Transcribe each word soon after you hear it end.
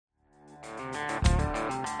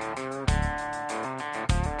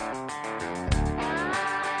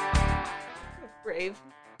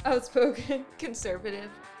outspoken. Conservative.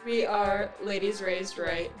 We are Ladies Raised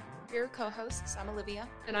Right. We're your co-hosts. I'm Olivia.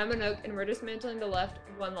 And I'm Anouk, and we're dismantling the left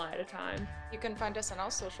one lie at a time. You can find us on all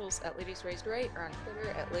socials at Ladies Raised Right or on Twitter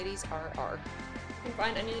at LadiesRR. You can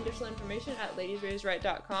find any additional information at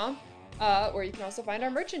ladiesraisedright.com, where you can also find our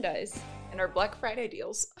merchandise. And our Black Friday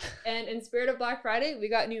deals. And in spirit of Black Friday, we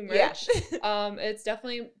got new merch. Yeah. It's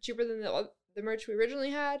definitely cheaper than the merch we originally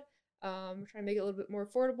had. We're trying to make it a little bit more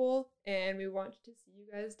affordable, and we want to see you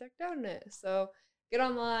guys decked out in it. So get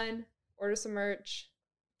online, order some merch.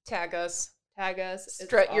 Tag us.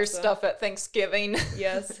 Strut your stuff at Thanksgiving.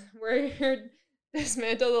 Yes, wear your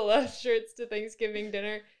Dismantle the Left shirts to Thanksgiving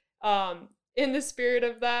dinner. In the spirit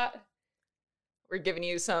of that, we're giving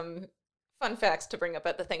you some fun facts to bring up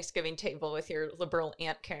at the Thanksgiving table with your liberal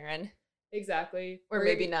Aunt Karen. Exactly. Or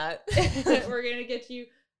maybe not. We're going to get you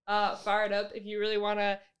fired up if you really want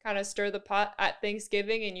to kind of stir the pot at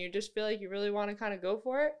Thanksgiving and you just feel like you really want to kind of go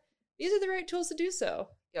for it. These are the right tools to do so.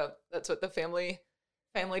 Yep, that's what the family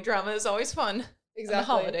drama is always fun. Exactly. In the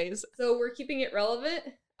holidays. So we're keeping it relevant.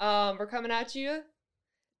 We're coming at you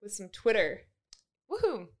with some Twitter.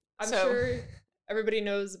 Woohoo! I'm sure everybody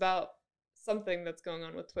knows about something that's going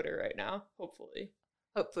on with Twitter right now, hopefully.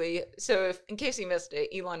 So if, in case you missed it,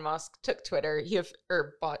 Elon Musk took Twitter.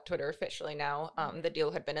 Bought Twitter officially now. The deal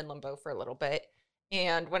had been in limbo for a little bit.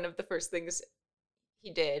 And one of the first things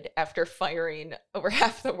he did after firing over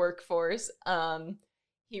half the workforce,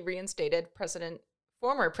 he reinstated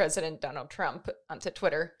former President Donald Trump onto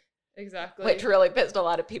Twitter. Exactly. Which really pissed a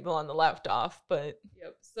lot of people on the left off, but...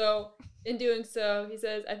 Yep. So, in doing so, he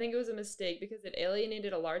says, I think it was a mistake because it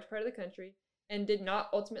alienated a large part of the country and did not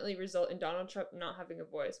ultimately result in Donald Trump not having a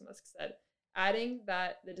voice, Musk said, adding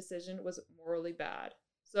that the decision was morally bad.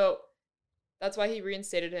 So, that's why he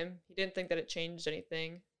reinstated him. He didn't think that it changed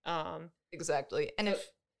anything. Exactly. And if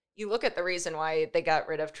you look at the reason why they got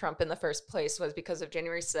rid of Trump in the first place was because of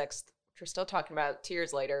January 6th, which we're still talking about 2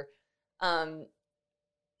 years later.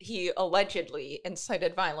 He allegedly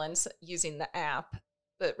incited violence using the app,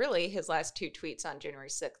 but really his last 2 tweets on January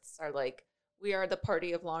 6th are like, we are the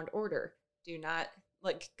party of law and order. Do not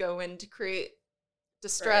go in to create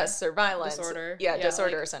distress or violence. Disorder. Yeah,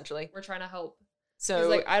 disorder essentially. We're trying to help.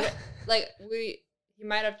 So he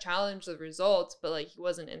might have challenged the results, but he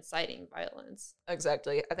wasn't inciting violence.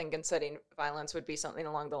 Exactly. I think inciting violence would be something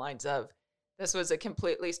along the lines of, this was a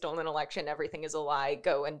completely stolen election. Everything is a lie.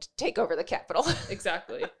 Go and take over the Capitol.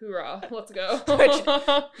 Exactly. Hoorah. Let's go. Which,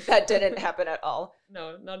 that didn't happen at all.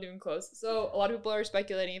 No, not even close. So a lot of people are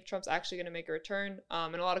speculating if Trump's actually going to make a return.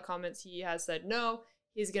 In a lot of comments, he has said no.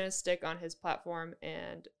 He's going to stick on his platform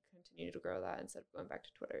and continue to grow that instead of going back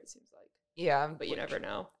to Twitter, it seems like. Yeah. But you never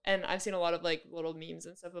know. And I've seen a lot of little memes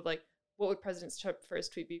and stuff of what would President Trump's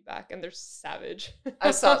first tweet be back? And they're savage.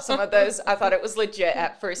 I saw some of those. I thought it was legit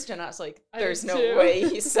at first, and I was like, there's no way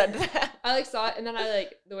he said that. I saw it, and then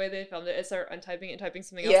the way they filmed it, it started untyping it and typing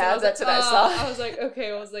something else. Yeah, that's what I saw. I was like,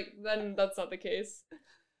 okay. Then that's not the case.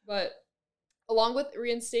 But along with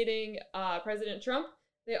reinstating President Trump,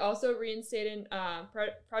 they also reinstated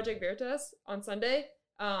Project Veritas on Sunday.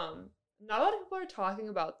 Not a lot of people are talking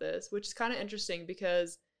about this, which is kind of interesting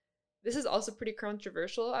because this is also pretty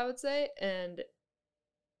controversial, I would say, and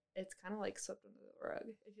it's kind of swept under the rug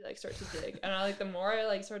if you start to dig. And the more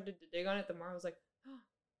I started to dig on it, the more I was like, oh my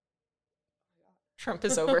god, Trump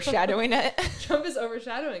is overshadowing it. Trump is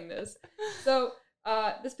overshadowing this. So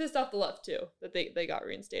this pissed off the left too that they got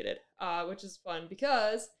reinstated, which is fun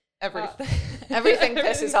because everything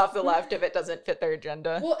pisses off the left if it doesn't fit their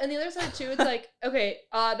agenda. Well, and the other side too, it's okay,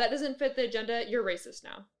 that doesn't fit the agenda. You're racist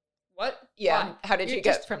now. What? Yeah. Why? How did you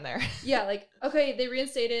get from there? Yeah, okay, they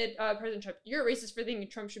reinstated President Trump. You're a racist for thinking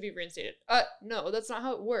Trump should be reinstated. No, that's not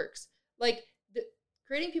how it works.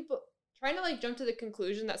 Creating people trying to jump to the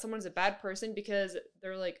conclusion that someone's a bad person because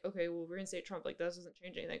they're okay, we'll reinstate Trump. That doesn't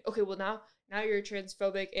change anything. Okay, well now you're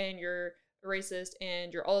transphobic and you're a racist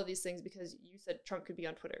and you're all of these things because you said Trump could be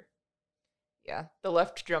on Twitter. Yeah, the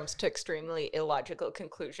left jumps to extremely illogical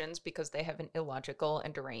conclusions because they have an illogical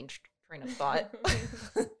and deranged train of thought.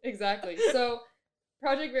 Exactly. So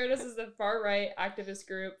Project Veritas is a far-right activist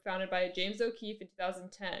group founded by James O'Keefe in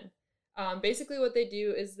 2010. Basically what they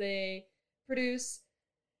do is they produce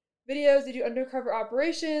videos, they do undercover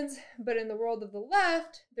operations, but in the world of the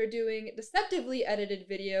left, they're doing deceptively edited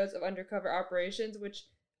videos of undercover operations, which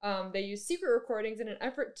they use secret recordings in an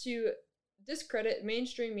effort to discredit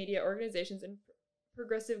mainstream media organizations and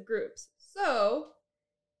progressive groups. So,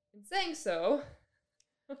 in saying so...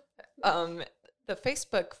 the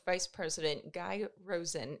Facebook vice president, Guy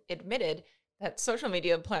Rosen, admitted that social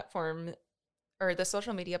media platform the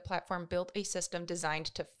social media platform built a system designed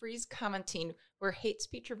to freeze commenting where hate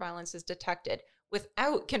speech or violence is detected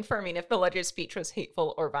without confirming if the alleged speech was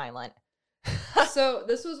hateful or violent. So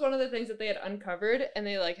this was one of the things that they had uncovered, and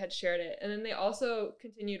they like had shared it. And then they also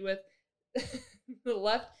continued with the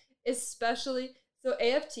left, especially. So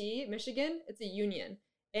AFT, Michigan, it's a union,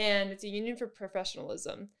 and it's a union for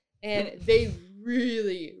professionalism. And they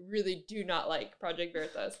really, really do not like Project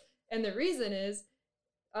Veritas. And the reason is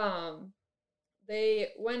they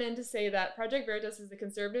went in to say that Project Veritas is a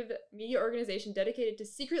conservative media organization dedicated to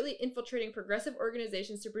secretly infiltrating progressive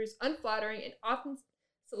organizations to produce unflattering and often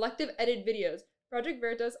selective edited videos. Project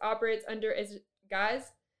Veritas operates under a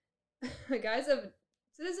guise of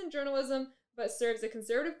citizen journalism, but serves a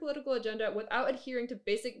conservative political agenda without adhering to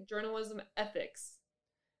basic journalism ethics.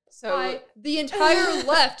 So the entire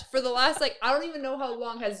left for the last, like, I don't even know how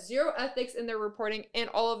long, has zero ethics in their reporting and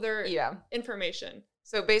all of their information.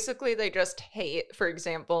 So basically they just hate, for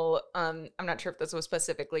example, I'm not sure if this was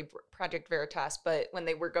specifically Project Veritas, but when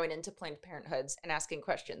they were going into Planned Parenthoods and asking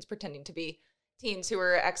questions, pretending to be teens who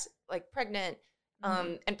were pregnant,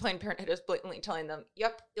 and Planned Parenthood is blatantly telling them,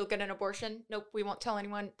 yep, you'll get an abortion. Nope, we won't tell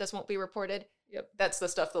anyone. This won't be reported. Yep. That's the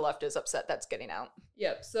stuff the left is upset that's getting out.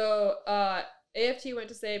 Yep. So AFT went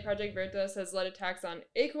to say Project Veritas has led attacks on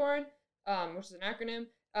ACORN, which is an acronym,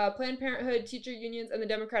 Planned Parenthood, teacher unions, and the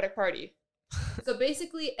Democratic Party. So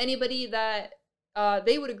basically anybody that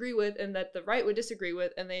they would agree with and that the right would disagree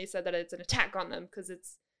with, and they said that it's an attack on them because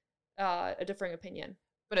it's a differing opinion.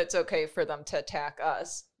 But it's okay for them to attack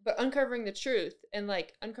us. But uncovering the truth and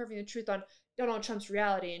like uncovering the truth on Donald Trump's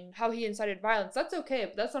reality and how he incited violence, that's okay,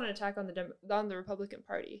 but that's not an attack on the Republican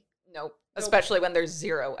Party. Nope. Especially when there's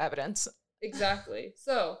zero evidence. Exactly.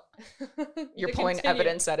 So you're pulling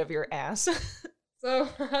evidence out of your ass. So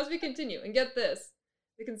as we continue, and get this,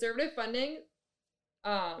 the conservative funding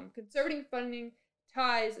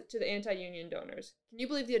ties to the anti-union donors. Can you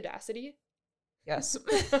believe the audacity? Yes.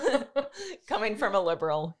 Coming from a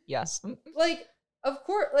liberal, yes. Like, of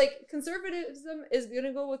course, like, conservatism is going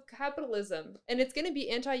to go with capitalism, and it's going to be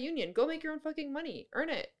anti-union. Go make your own fucking money. Earn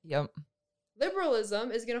it. Yep.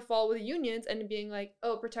 Liberalism is going to fall with unions and being like,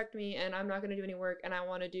 oh, protect me, and I'm not going to do any work, and I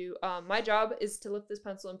want to do, my job is to lift this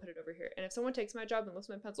pencil and put it over here. And if someone takes my job and lifts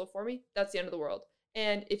my pencil for me, that's the end of the world.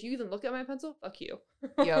 And if you even look at my pencil, fuck you.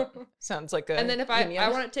 Yep. Sounds like a And then if I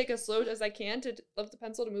want to take as slow as I can to lift the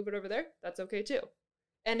pencil to move it over there, that's okay too.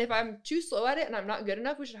 And if I'm too slow at it and I'm not good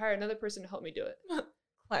enough, we should hire another person to help me do it.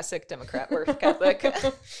 Classic Democrat work ethic.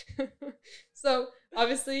 So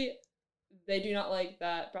obviously they do not like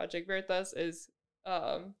that Project Veritas is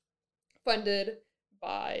funded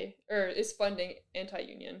by, or is funding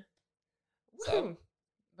anti-union. So,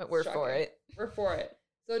 but we're for it. We're for it.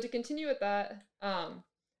 So to continue with that,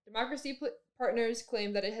 Democracy Partners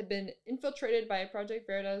claimed that it had been infiltrated by a Project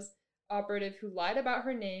Veritas operative who lied about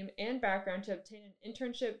her name and background to obtain an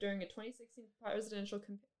internship during a 2016 presidential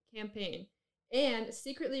campaign and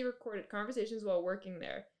secretly recorded conversations while working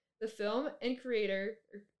there. The film and creator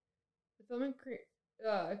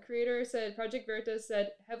said Project Veritas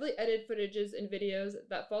said heavily edited footages and videos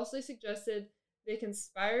that falsely suggested they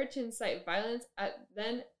conspired to incite violence at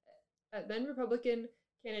then Republican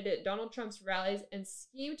candidate Donald Trump's rallies and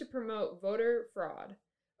schemed to promote voter fraud.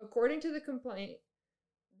 According to the complaint,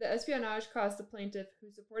 the espionage cost the plaintiff,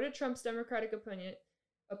 who supported Trump's Democratic opponent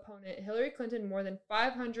Hillary Clinton, more than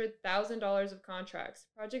 $500,000 of contracts.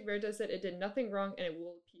 Project Veritas said it did nothing wrong and it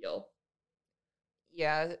will appeal.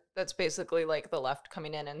 Yeah, that's basically like the left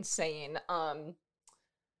coming in and saying,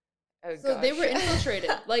 they were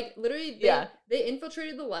infiltrated. Like, literally, they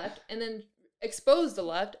infiltrated the left and then exposed the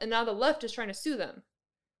left, and now the left is trying to sue them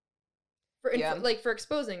for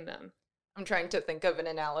exposing them. I'm trying to think of an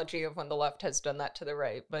analogy of when the left has done that to the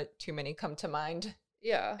right, but too many come to mind.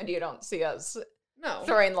 Yeah. And you don't see us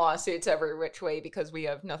throwing lawsuits every which way because we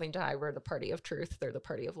have nothing to hide. We're the party of truth. They're the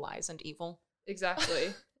party of lies and evil.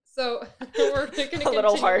 Exactly. So we're going to a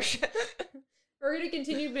little harsh. We're going to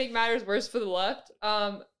continue to make matters worse for the left.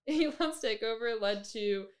 Elon's takeover led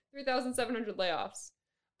to 3,700 layoffs.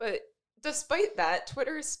 But despite that,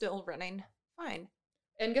 Twitter is still running fine.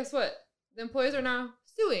 And guess what? The employees are now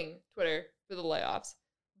suing Twitter for the layoffs.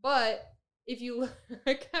 But if you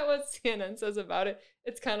look at what CNN says about it,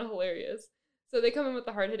 it's kind of hilarious. So they come in with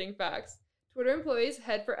the hard-hitting facts. Twitter employees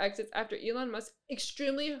head for exits after Elon Musk's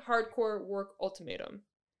extremely hardcore work ultimatum.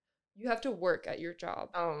 You have to work at your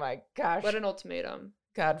job. Oh my gosh. What an ultimatum.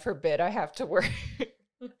 God forbid I have to work.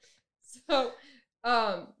 So,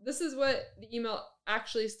 this is what the email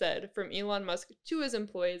actually said from Elon Musk to his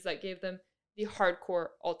employees that gave them the hardcore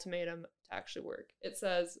ultimatum to actually work. It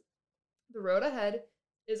says, the road ahead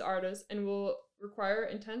is arduous and will require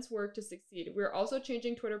intense work to succeed. We are also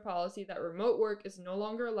changing Twitter policy that remote work is no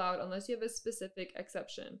longer allowed unless you have a specific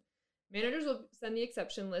exception. Managers will send the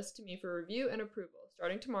exception list to me for review and approval.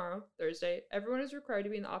 Starting tomorrow, Thursday, everyone is required to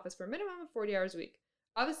be in the office for a minimum of 40 hours a week.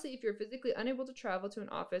 Obviously, if you're physically unable to travel to an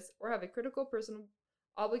office or have a critical personal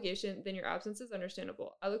obligation, then your absence is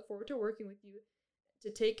understandable. I look forward to working with you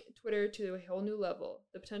to take Twitter to a whole new level.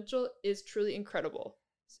 The potential is truly incredible.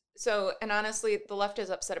 So, and honestly, the left is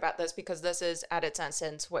upset about this because this is at its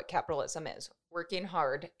essence what capitalism is. Working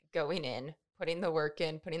hard, going in, putting the work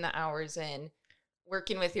in, putting the hours in,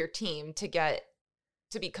 working with your team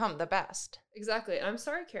to become the best. Exactly. And I'm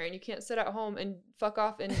sorry, Karen, you can't sit at home and fuck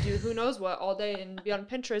off and do who knows what all day and be on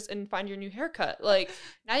Pinterest and find your new haircut. Like,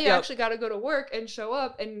 now you actually got to go to work and show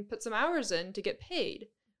up and put some hours in to get paid.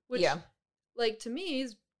 Which, like, to me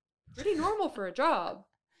is pretty normal for a job.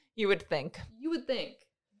 You would think. You would think.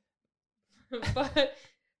 But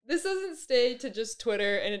this doesn't stay to just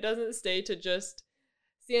Twitter, and it doesn't stay to just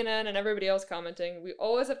CNN and everybody else commenting. We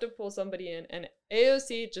always have to pull somebody in, and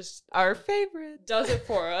AOC just our favorite does it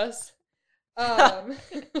for us.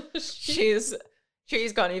 She's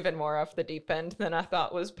gone even more off the deep end than I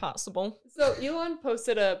thought was possible. So Elon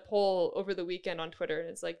posted a poll over the weekend on Twitter, and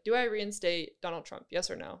it's like, do I reinstate Donald Trump?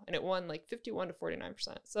 Yes or no? And it won like 51 to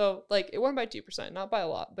 49%. So like it won by 2%, not by a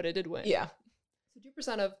lot, but it did win. Yeah. So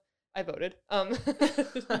 2% of I voted.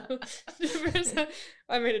 2%,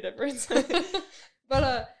 I made a difference.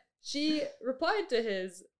 But she replied to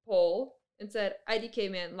his poll and said, IDK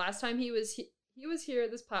man, last time he was here,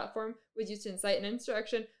 this platform was used to incite an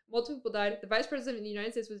insurrection. Multiple people died. The vice president of the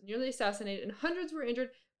United States was nearly assassinated and hundreds were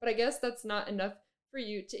injured. But I guess that's not enough for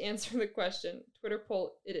you to answer the question. Twitter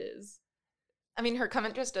poll, it is. I mean, her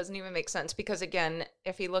comment just doesn't even make sense because, again,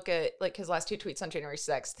 if you look at like his last two tweets on January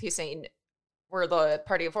 6th, he's saying, we're the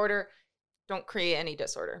party of order. Don't create any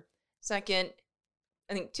disorder. Second,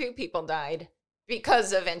 I think 2 people died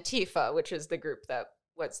because of Antifa, which is the group that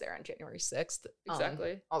was there on January 6th.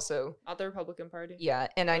 Exactly. Also, not the Republican Party. Yeah,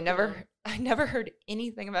 and I never heard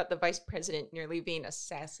anything about the vice president nearly being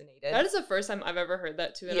assassinated. That is the first time I've ever heard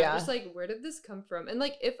that too. And I'm just like, where did this come from? And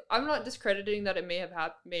like, if I'm not discrediting that it may have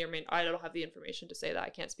happened, may or may not, I don't have the information to say that. I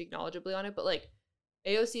can't speak knowledgeably on it, but like,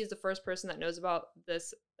 AOC is the first person that knows about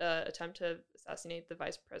this attempt to assassinate the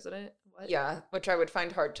vice president. What? Yeah, which I would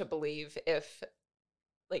find hard to believe if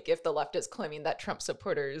the left is claiming that Trump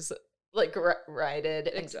supporters like rioted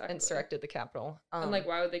and insurrected the Capitol. And like,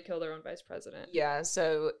 why would they kill their own vice president? Yeah,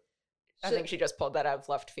 so I think she just pulled that out of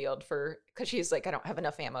left field because she's like, I don't have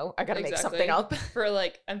enough ammo. I gotta make something up. For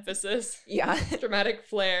like emphasis. Yeah. Dramatic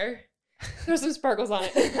flair. There's some sparkles on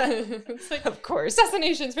it. It's like, of course.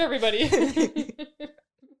 Assassinations for everybody.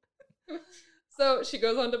 So she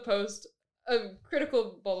goes on to post a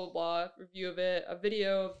critical blah, blah, blah review of it, a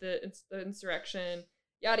video of the insurrection,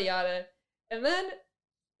 yada, yada. And then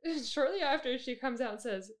shortly after, she comes out and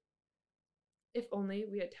says, if only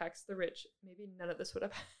we had taxed the rich, maybe none of this would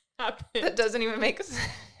have happened. That doesn't even make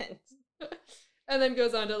sense. And then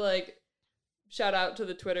goes on to like, shout out to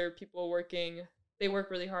the Twitter people working. They work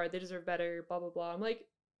really hard. They deserve better, blah, blah, blah. I'm like,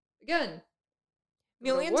 again,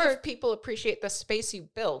 millions of people appreciate the space you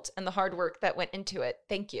built and the hard work that went into it.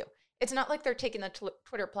 Thank you. It's not like they're taking the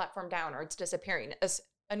Twitter platform down or it's disappearing. As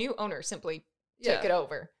a new owner simply take it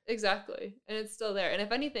over. Exactly. And it's still there. And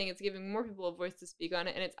if anything, it's giving more people a voice to speak on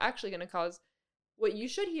it. And it's actually going to cause what you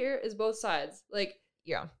should hear is both sides. Like,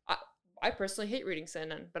 yeah. I personally hate reading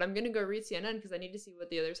CNN, but I'm going to go read CNN because I need to see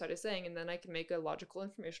what the other side is saying, and then I can make a logical,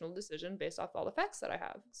 informational decision based off all the facts that I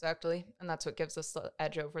have. Exactly. And that's what gives us the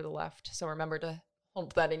edge over the left. So remember to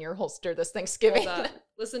hold that in your holster this Thanksgiving.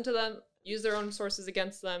 Listen to them. Use their own sources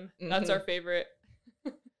against them. Mm-hmm. That's our favorite.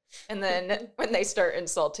 And then when they start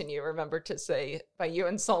insulting you, remember to say, by you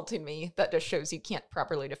insulting me, that just shows you can't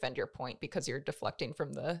properly defend your point because you're deflecting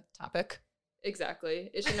from the topic.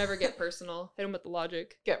 Exactly. It should never get personal. Hit them with the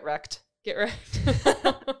logic. Get wrecked. Get wrecked.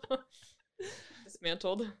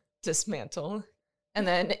 Dismantle. And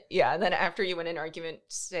then, and then after you win an argument,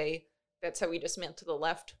 say, that's how we dismantle the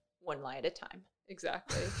left, one lie at a time.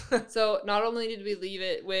 Exactly. So not only did we leave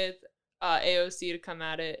it with AOC to come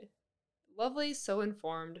at it, Lovely, so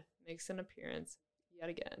informed, makes an appearance yet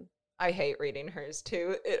again. I hate reading hers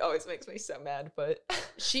too. It always makes me so mad, but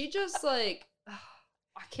she just like,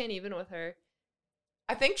 I can't even with her.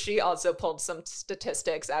 I think she also pulled some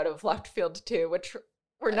statistics out of left field too, which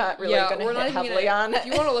we're not really going to hit heavily on. If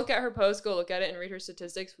you want to look at her post, go look at it and read her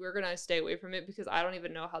statistics. We're going to stay away from it because I don't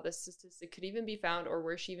even know how this statistic could even be found or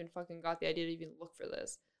where she even fucking got the idea to even look for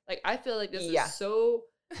this. Like, I feel like this is so...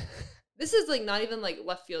 This is like not even like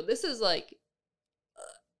left field. This is like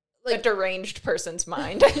a like deranged person's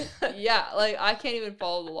mind. yeah, like I can't even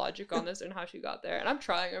follow the logic on this and how she got there. And I'm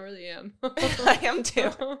trying, I really am. I am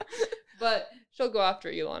too. But she'll go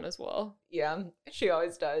after Elon as well. Yeah, she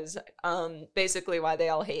always does. Basically why they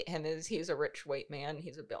all hate him is he's a rich white man.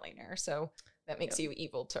 He's a billionaire. So that makes you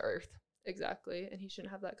evil to Earth. Exactly. And he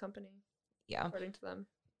shouldn't have that company. Yeah. According to them.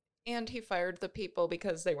 And he fired the people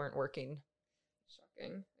because they weren't working.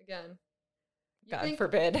 Shocking. Again. God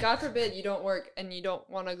forbid. God forbid you don't work and you don't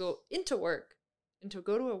want to go into work and to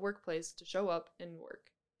go to a workplace to show up and work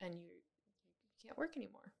and you can't work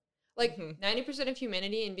anymore. Like 90% of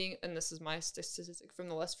humanity and this is my statistic from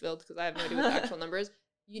the left field because I have no idea what the actual number is,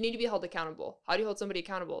 you need to be held accountable. How do you hold somebody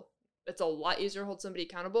accountable? It's a lot easier to hold somebody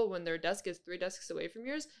accountable when their desk is 3 desks away from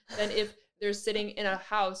yours than if they're sitting in a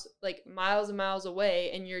house like miles and miles away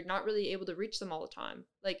and you're not really able to reach them all the time.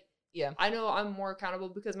 Like, yeah, I know I'm more accountable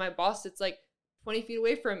because my boss sits like 20 feet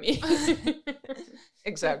away from me.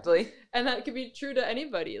 Exactly. And that could be true to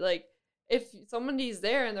anybody. Like, if somebody's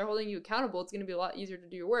there and they're holding you accountable, it's going to be a lot easier to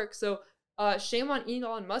do your work. So, shame on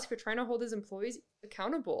Elon Musk for trying to hold his employees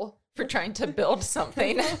accountable. For trying to build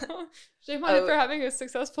something. Shame on him for having a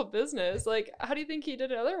successful business. Like, how do you think he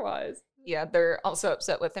did it otherwise? Yeah, they're also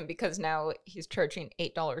upset with him because now he's charging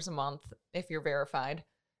 $8 a month if you're verified.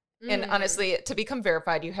 And honestly, to become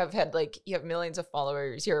verified, you have millions of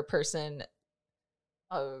followers. You're a person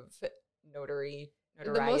of notoriety.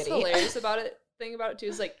 The most hilarious thing about it too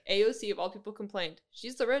is like AOC of all people complained.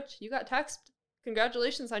 She's the rich. You got taxed.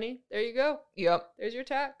 Congratulations, honey. There you go. Yep. There's your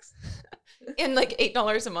tax. And like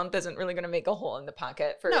 $8 a month isn't really going to make a hole in the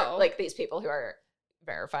pocket for like these people who are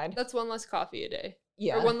verified. That's one less coffee a day.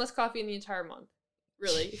 Yeah. Or one less coffee in the entire month.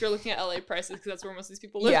 Really, if you're looking at LA prices, because that's where most of these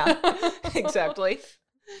people live. Yeah, exactly.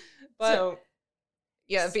 But so,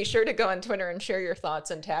 yeah, be sure to go on Twitter and share your thoughts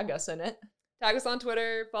and tag us in it. Tag us on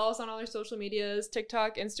Twitter, follow us on all our social medias,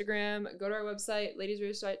 TikTok, Instagram, go to our website,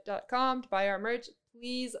 ladiesracesite.com to buy our merch.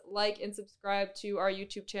 Please like and subscribe to our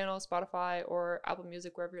YouTube channel, Spotify, or Apple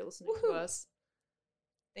Music, wherever you're listening to us.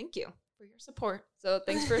 Thank you for your support. So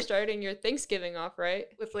thanks for starting your Thanksgiving off, right?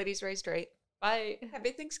 With Ladies Raised Right. Bye.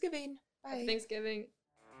 Happy Thanksgiving. Bye. Happy Thanksgiving.